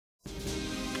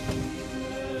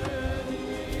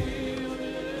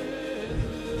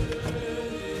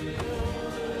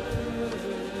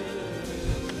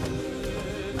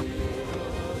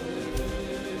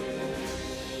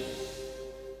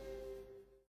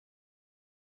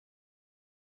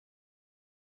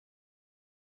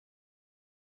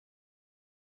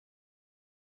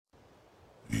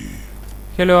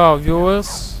Hello our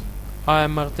viewers, I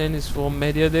am Martinis from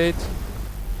Mediadate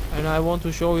and I want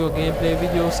to show you a gameplay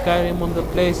video of Skyrim on the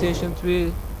PlayStation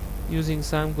 3 using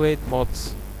some great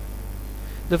mods.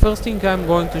 The first thing I'm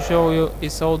going to show you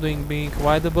is Alduin being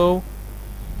rideable.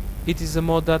 It is a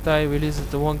mod that I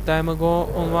released a long time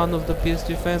ago on one of the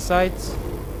PS3 fan sites.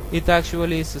 It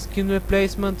actually is a skin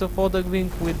replacement of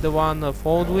Alduin with the one of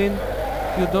Alduin.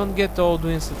 You don't get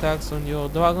Alduin's attacks on your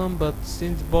dragon, but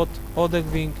since both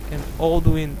Alduin and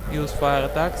Alduin use fire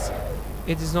attacks,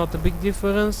 it is not a big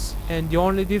difference, and the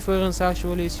only difference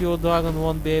actually is your dragon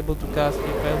won't be able to cast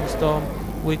Infernal Storm,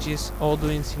 which is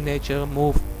Alduin's signature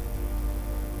move.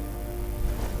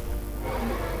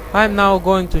 I'm now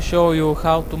going to show you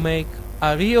how to make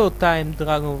a real-time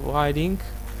dragon riding,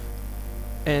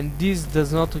 and this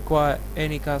does not require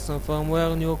any custom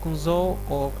firmware on your console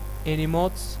or any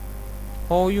mods.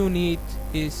 All you need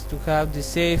is to have the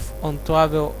safe on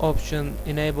travel option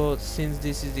enabled, since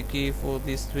this is the key for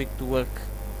this trick to work.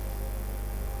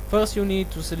 First you need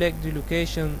to select the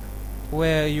location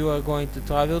where you are going to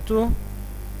travel to.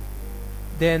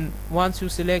 Then once you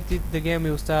select it, the game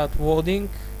will start loading,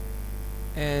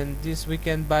 and this we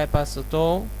can bypass at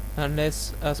all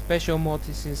unless a special mod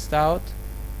is installed,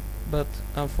 but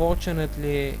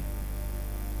unfortunately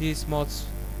these mods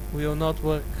will not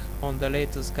work on the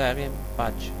latest Skyrim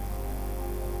patch.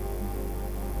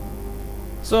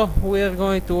 So we are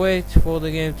going to wait for the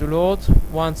game to load.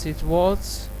 Once it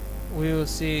loads, we will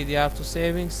see the after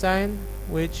saving sign,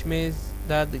 which means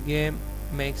that the game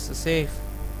makes a save.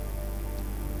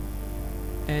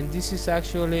 And this is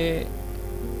actually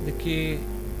the key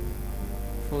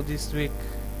for this trick.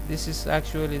 This is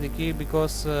actually the key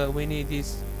because we need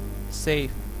this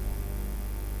save.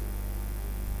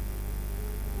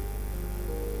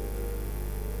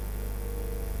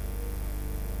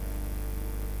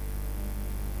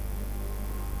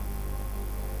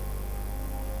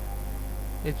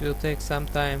 It will take some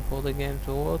time for the game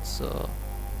to load, so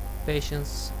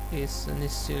patience is a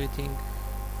necessary thing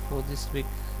for this trick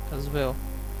as well.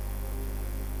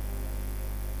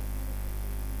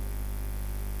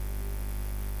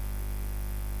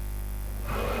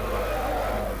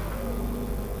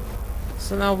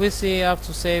 So now we see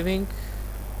after saving,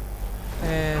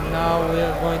 and now we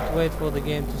are going to wait for the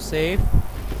game to save.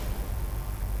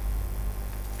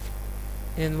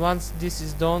 And once this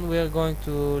is done, we are going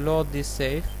to load this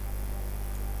save.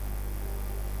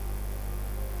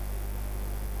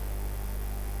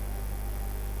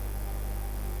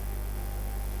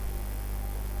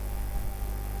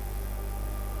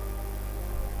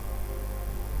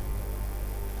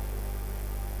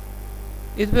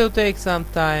 It will take some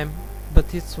time,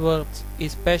 but it's worth,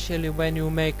 especially when you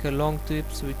make long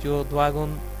trips with your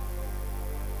dragon.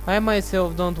 I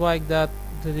myself don't like that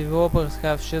the developers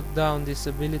have shut down this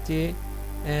ability,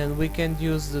 and we can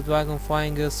use the dragon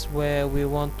flying us where we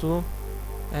want to,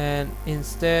 and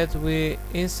instead we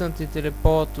instantly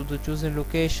teleport to the chosen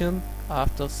location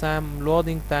after some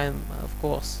loading time, of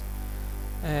course.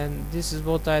 And this is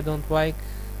what I don't like.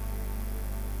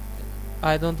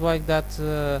 I don't like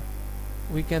that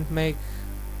we can't make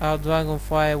our dragon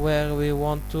fly where we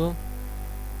want to.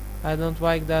 I don't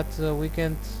like that we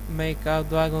can't make our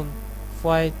dragon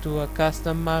fly to a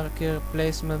custom marker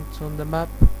placement on the map,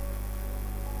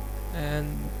 and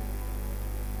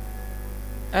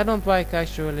I don't like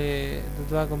actually the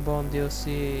Dragonborn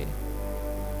DLC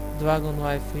Dragon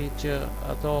Life feature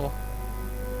at all.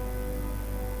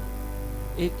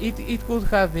 It could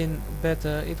have been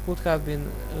better, it could have been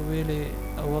really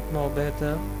a lot more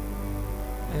better,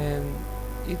 and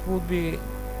it would be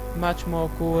much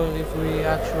more cooler if we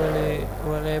actually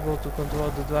were able to control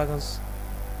the dragons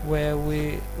where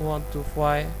we want to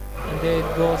fly. And there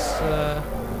it goes.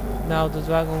 Now the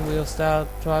dragon will start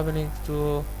traveling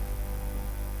to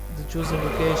the chosen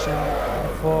location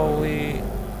before we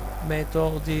made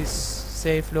all these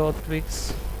safe load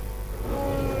tricks.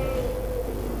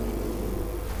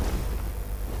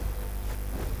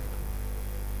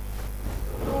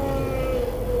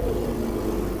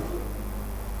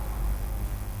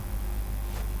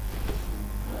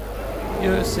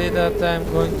 You see that I'm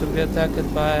going to be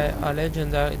attacked by a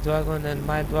legendary dragon, and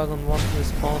my dragon won't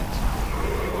respond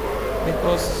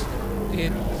because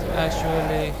it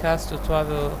actually has to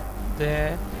travel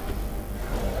there.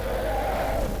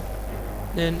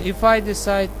 And if I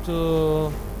decide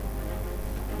to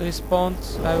respond,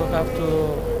 I will have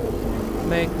to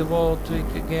make the wall trick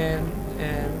again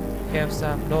and have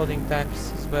some loading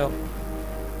times as well.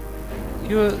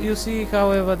 You see,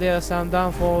 however, there are some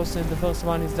downfalls, and the first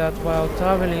one is that while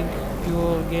traveling,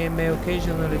 your game may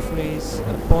occasionally freeze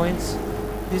at points.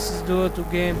 This is due to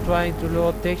game trying to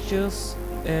load textures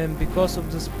and because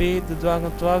of the speed the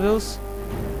dragon travels.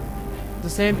 The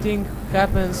same thing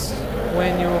happens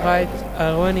when you ride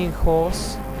a running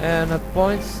horse, and at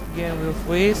points the game will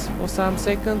freeze for some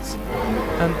seconds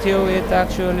until it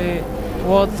actually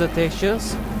loads the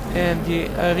textures and the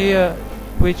area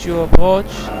which you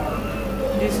approach.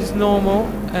 This is normal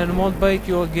and won't break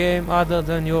your game other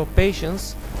than your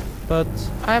patience, but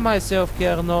I myself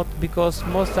care not, because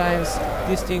most times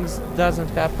these things doesn't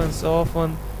happen so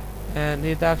often and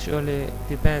it actually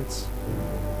depends.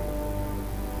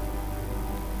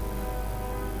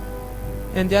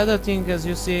 And the other thing, as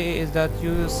you see, is that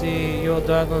you see your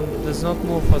dragon does not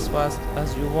move as fast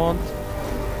as you want.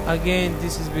 Again,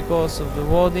 this is because of the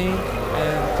loading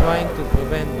and trying to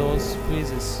prevent those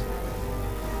freezes.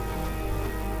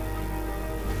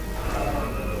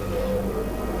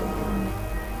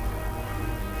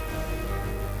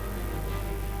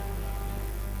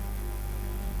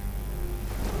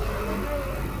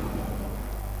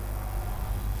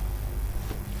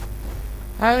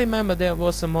 I remember there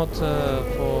was a mod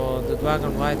for the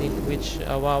dragon riding which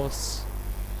allows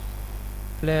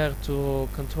player to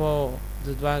control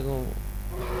the dragon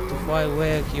to fly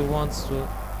where he wants to,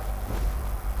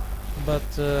 but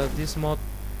this mod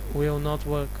will not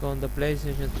work on the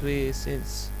PlayStation 3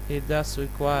 since it does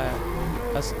require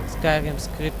a Skyrim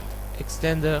script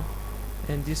extender,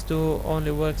 and this tool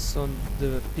only works on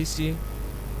the PC.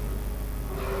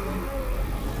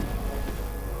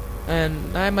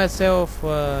 And I myself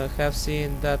have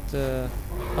seen that a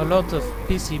lot of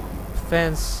PC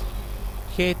fans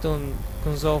hate on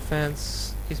console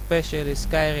fans, especially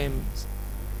Skyrim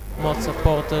mod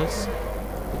supporters,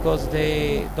 because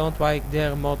they don't like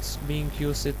their mods being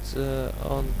used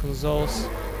on consoles.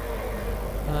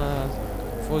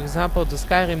 For example, the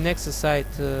Skyrim Nexus site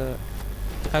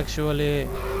actually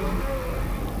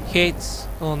hates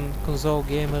on console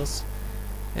gamers,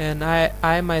 and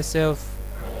I myself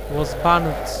was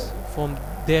banned from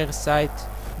their site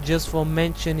just for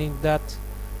mentioning that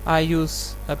I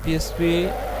use a PS3,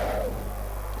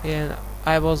 and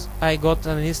I got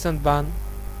an instant ban.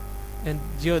 And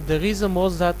the reason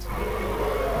was that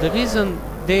the reason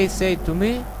they say to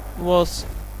me was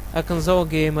a console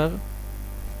gamer,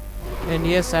 and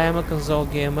yes, I am a console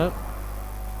gamer,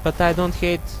 but I don't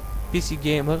hate PC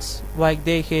gamers like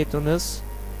they hate on us.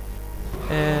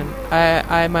 And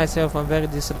I myself am very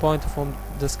disappointed from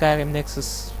the Skyrim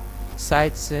Nexus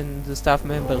sites and the staff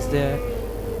members there.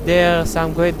 There are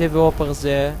some great developers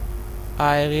there.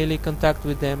 I really contact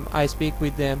with them, I speak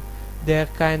with them. They're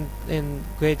kind and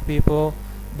great people,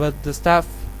 but the staff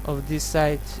of this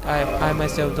site I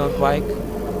myself don't like,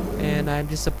 and I'm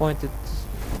disappointed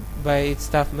by its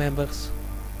staff members.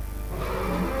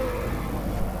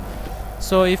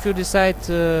 So if you decide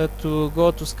to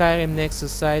go to Skyrim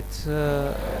Nexus site,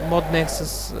 Mod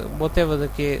Nexus, whatever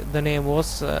the name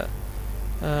was,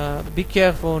 be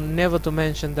careful never to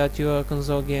mention that you are a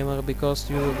console gamer, because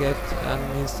you will get an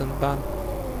instant ban.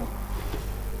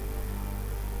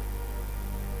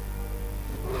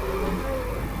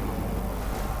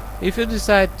 If you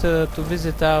decide to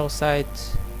visit our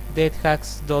site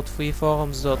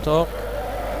datehacks.freeforums.org,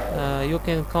 you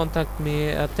can contact me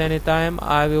at any time.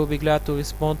 I will be glad to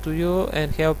respond to you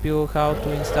and help you how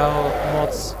to install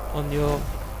mods on your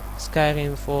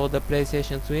Skyrim for the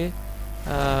PlayStation 3.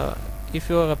 If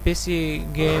you are a PC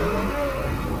game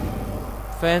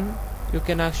fan, you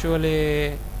can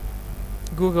actually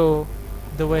Google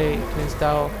the way to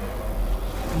install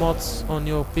mods on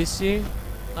your PC.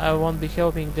 I won't be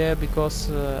helping there because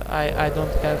I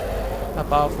don't have a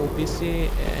powerful PC,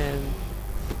 and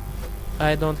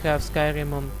I don't have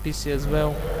Skyrim on PC as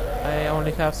well. I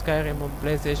only have Skyrim on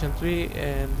PlayStation 3,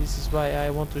 and this is why I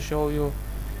want to show you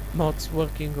mods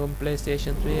working on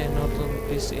PlayStation 3 and not on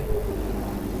PC.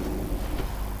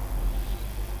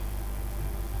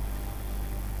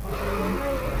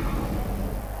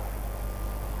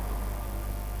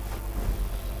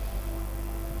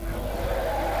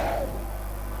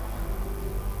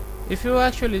 If you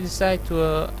actually decide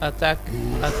to attack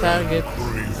a target,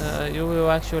 you will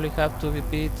actually have to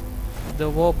repeat the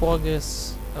whole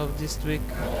progress of this trick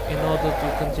in order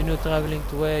to continue traveling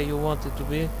to where you want it to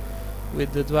be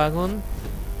with the dragon.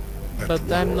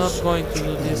 But I'm not going to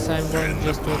do this, I'm going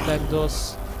just to attack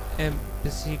those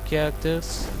NPC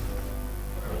characters.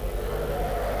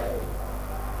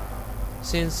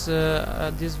 Since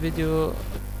this video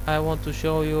I want to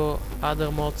show you other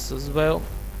mods as well.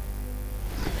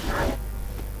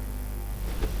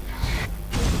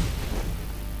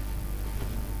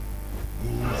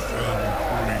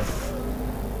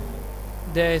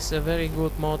 There is a very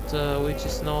good mod which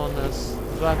is known as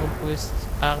Dragon Priest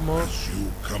Armor. As you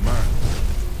command.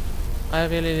 I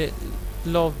really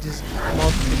love this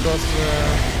mod because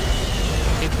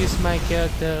it gives my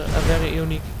character a very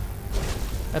unique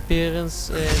appearance,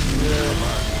 and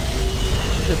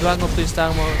the Dragon Priest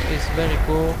armor is very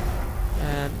cool,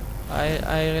 and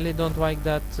I really don't like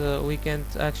that we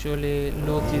can't actually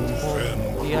loot it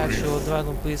from the actual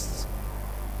Dragon Priests.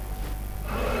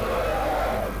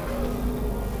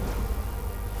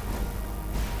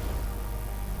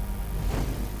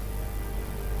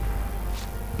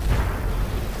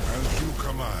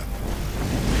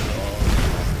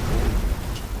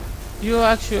 You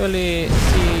actually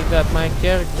see that my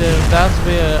character does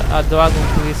wear a Dragon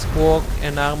Priest cloak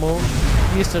and armor.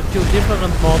 These are two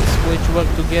different mods which work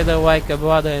together like a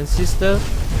brother and sister,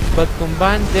 but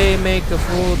combined they make a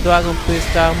full Dragon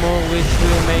Priest armor which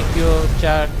will make your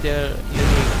character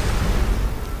unique.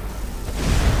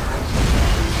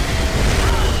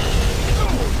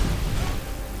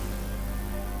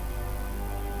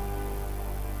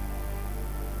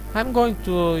 I'm going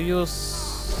to use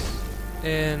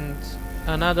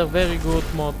another very good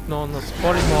mod known as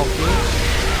Polymorphy.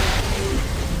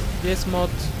 This mod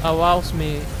allows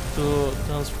me to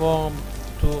transform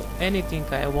to anything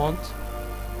I want.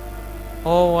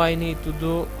 All I need to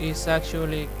do is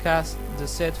actually cast the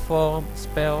set form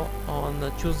spell on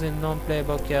a chosen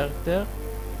non-playable character,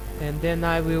 and then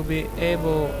I will be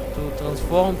able to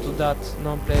transform to that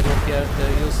non-playable character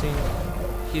using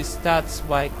his stats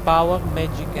like power,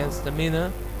 magic and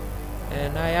stamina.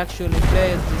 And I actually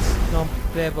play as this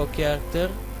non-playable character,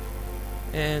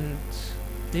 and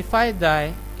if I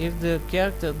die, if the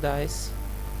character dies,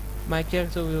 my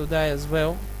character will die as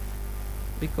well,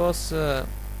 because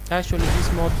actually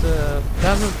this mod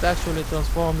doesn't actually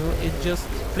transform you, it just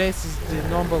places the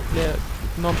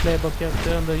non-playable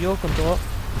character under your control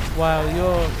while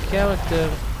your character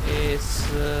is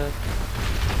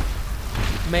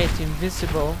made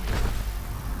invisible.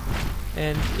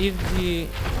 And if the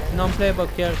non-playable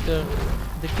character,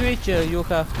 the creature you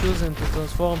have chosen to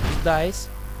transform to dies,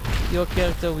 your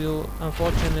character will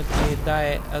unfortunately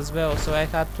die as well. So I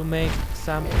had to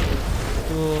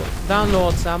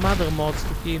download some other mods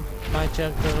to keep my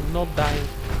character not dying.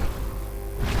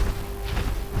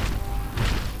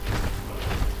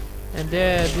 And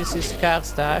there, this is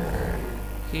Karstack.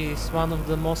 He is one of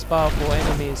the most powerful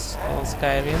enemies on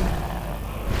Skyrim,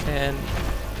 and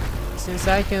since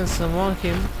I can summon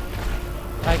him,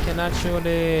 I can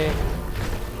actually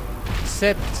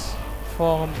set his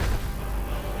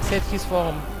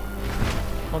form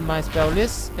on my spell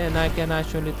list, and I can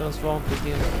actually transform to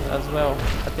him as well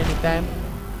at any time,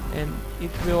 and it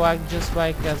will act just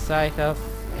like as I have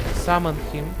summoned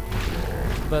him,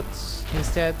 but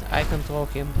instead I control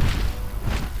him.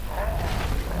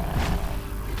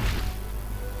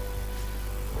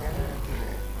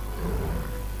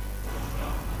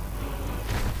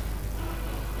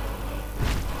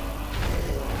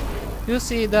 You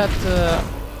see that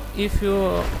if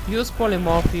you use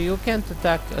Polymorphy, you can't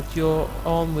attack at your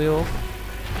own will,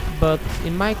 but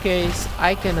in my case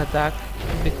I can attack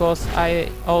because I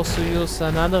also use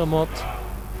another mod,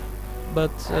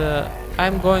 but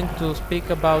I'm going to speak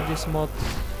about this mod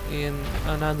in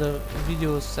another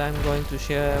videos I'm going to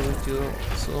share with you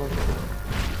soon.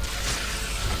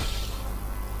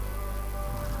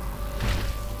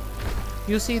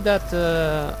 You see that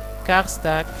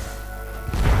Karstack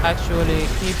actually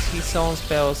keeps his own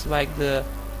spells like the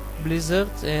Blizzard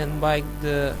and like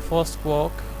the Frost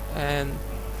Walk, and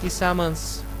he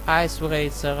summons ice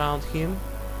wraiths around him,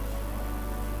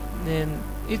 and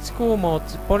it's cool mod.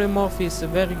 Polymorphy is a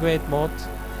very great mod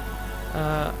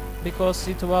because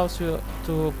it allows you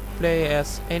to play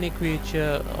as any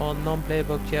creature or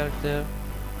non-playable character,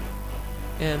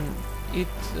 and it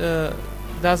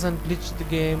doesn't glitch the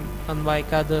game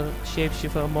unlike other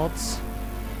shapeshifter mods.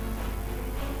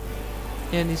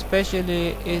 And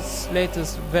especially its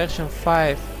latest version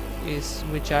 5 is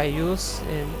which I use,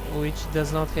 and which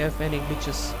does not have any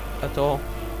glitches at all.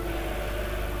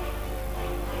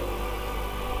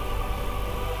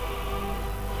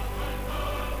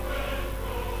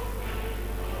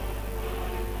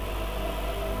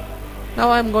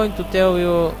 Now I'm going to tell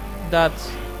you that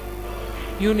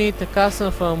you need a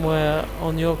custom firmware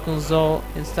on your console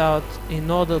installed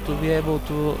in order to be able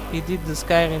to edit the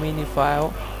Skyrim ini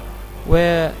file,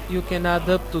 where you can add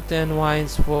up to 10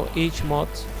 wines for each mod,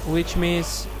 which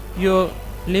means you're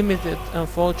limited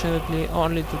unfortunately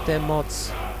only to 10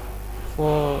 mods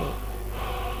for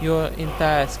your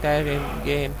entire Skyrim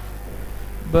game.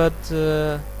 But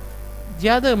the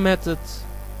other method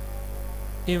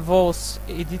involves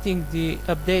editing the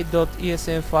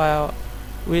update.esm file,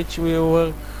 which will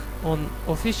work on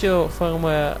official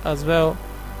firmware as well,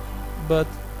 but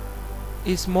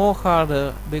it's more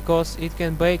harder because it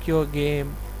can break your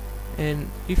game, and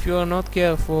if you are not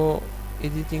careful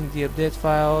editing the update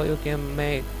file, you can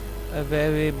make a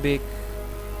very big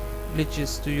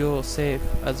glitches to your save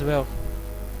as well.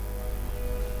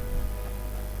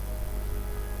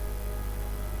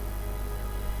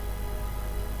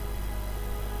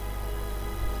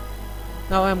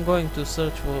 Now I'm going to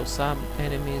search for some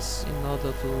enemies in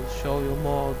order to show you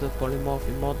more of the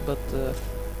Polymorphy mod, but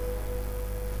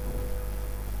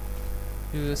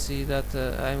you will see that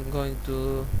I'm going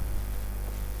to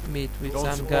meet with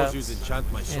some guards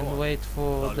and wait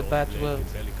for the bad word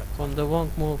from the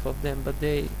wrong move of them, but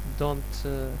they don't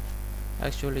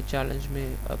actually challenge me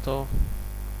at all.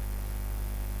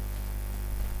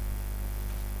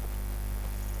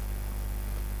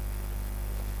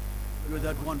 You're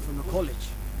that one from the college.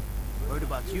 Heard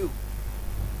about you.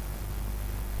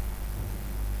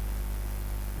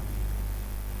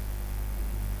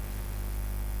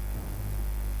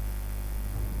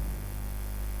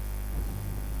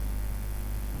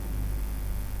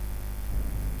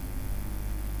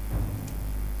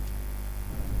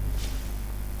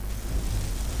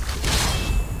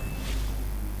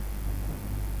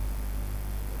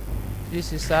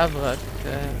 This is Avrak,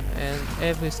 and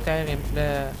every Skyrim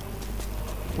player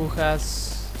who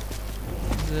has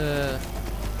the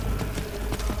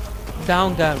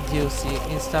Downguard DLC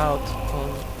installed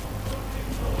on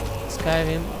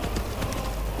Skyrim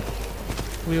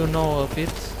will know of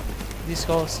it. This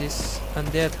horse is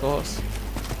undead horse,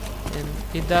 and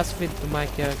it does fit to my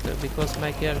character because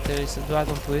my character is a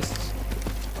dragon priest,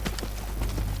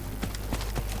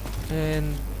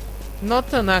 and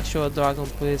not an actual dragon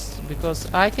priest, because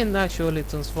I can actually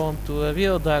transform to a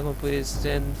real dragon priest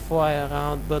and fly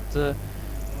around, but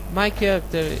my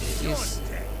character is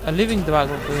a living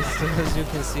dragon priest, as you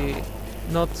can see,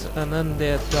 not an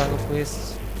undead dragon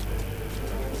priest.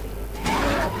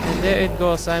 And there it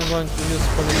goes, I'm going to use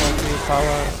Polymorphy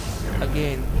power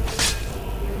again.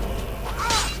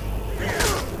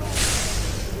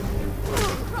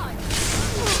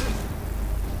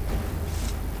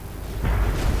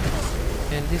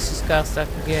 And this is Karstak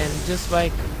again, just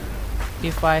like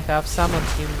if I have summoned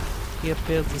him, he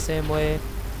appears the same way.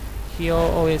 He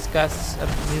always casts a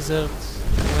blizzard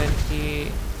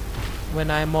when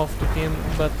I'm off to him,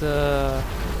 but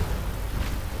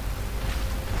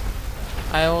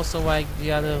I also like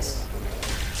the other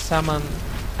summon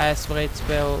ice raid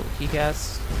spell he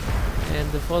has,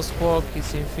 and the first quirk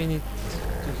is infinite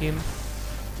to him.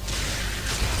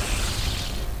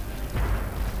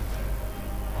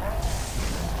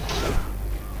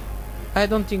 I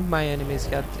don't think my enemies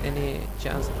had any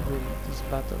chance to win this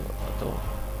battle at all.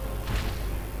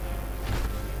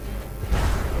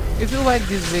 If you like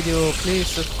this video, please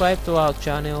subscribe to our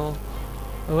channel,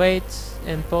 rate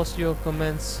and post your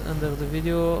comments under the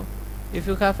video. If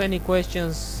you have any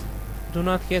questions, do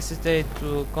not hesitate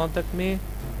to contact me.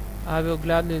 I will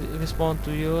gladly respond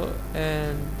to you,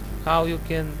 and how you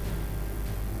can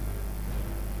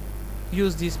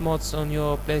use these mods on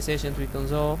your PlayStation 3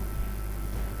 console.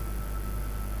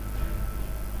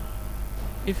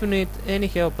 If you need any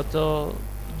help at all,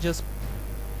 just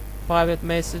private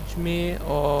message me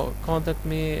or contact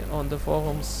me on the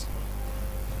forums.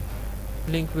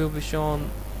 Link will be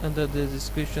shown under the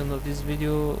description of this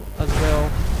video as well.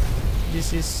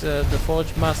 This is the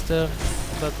Forge Master,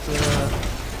 but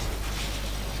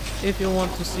if you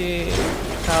want to see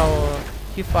how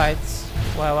he fights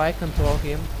while I control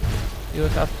him, you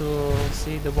have to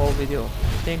see the whole video.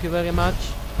 Thank you very much.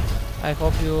 I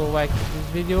hope you liked this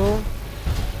video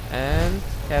and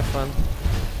have fun.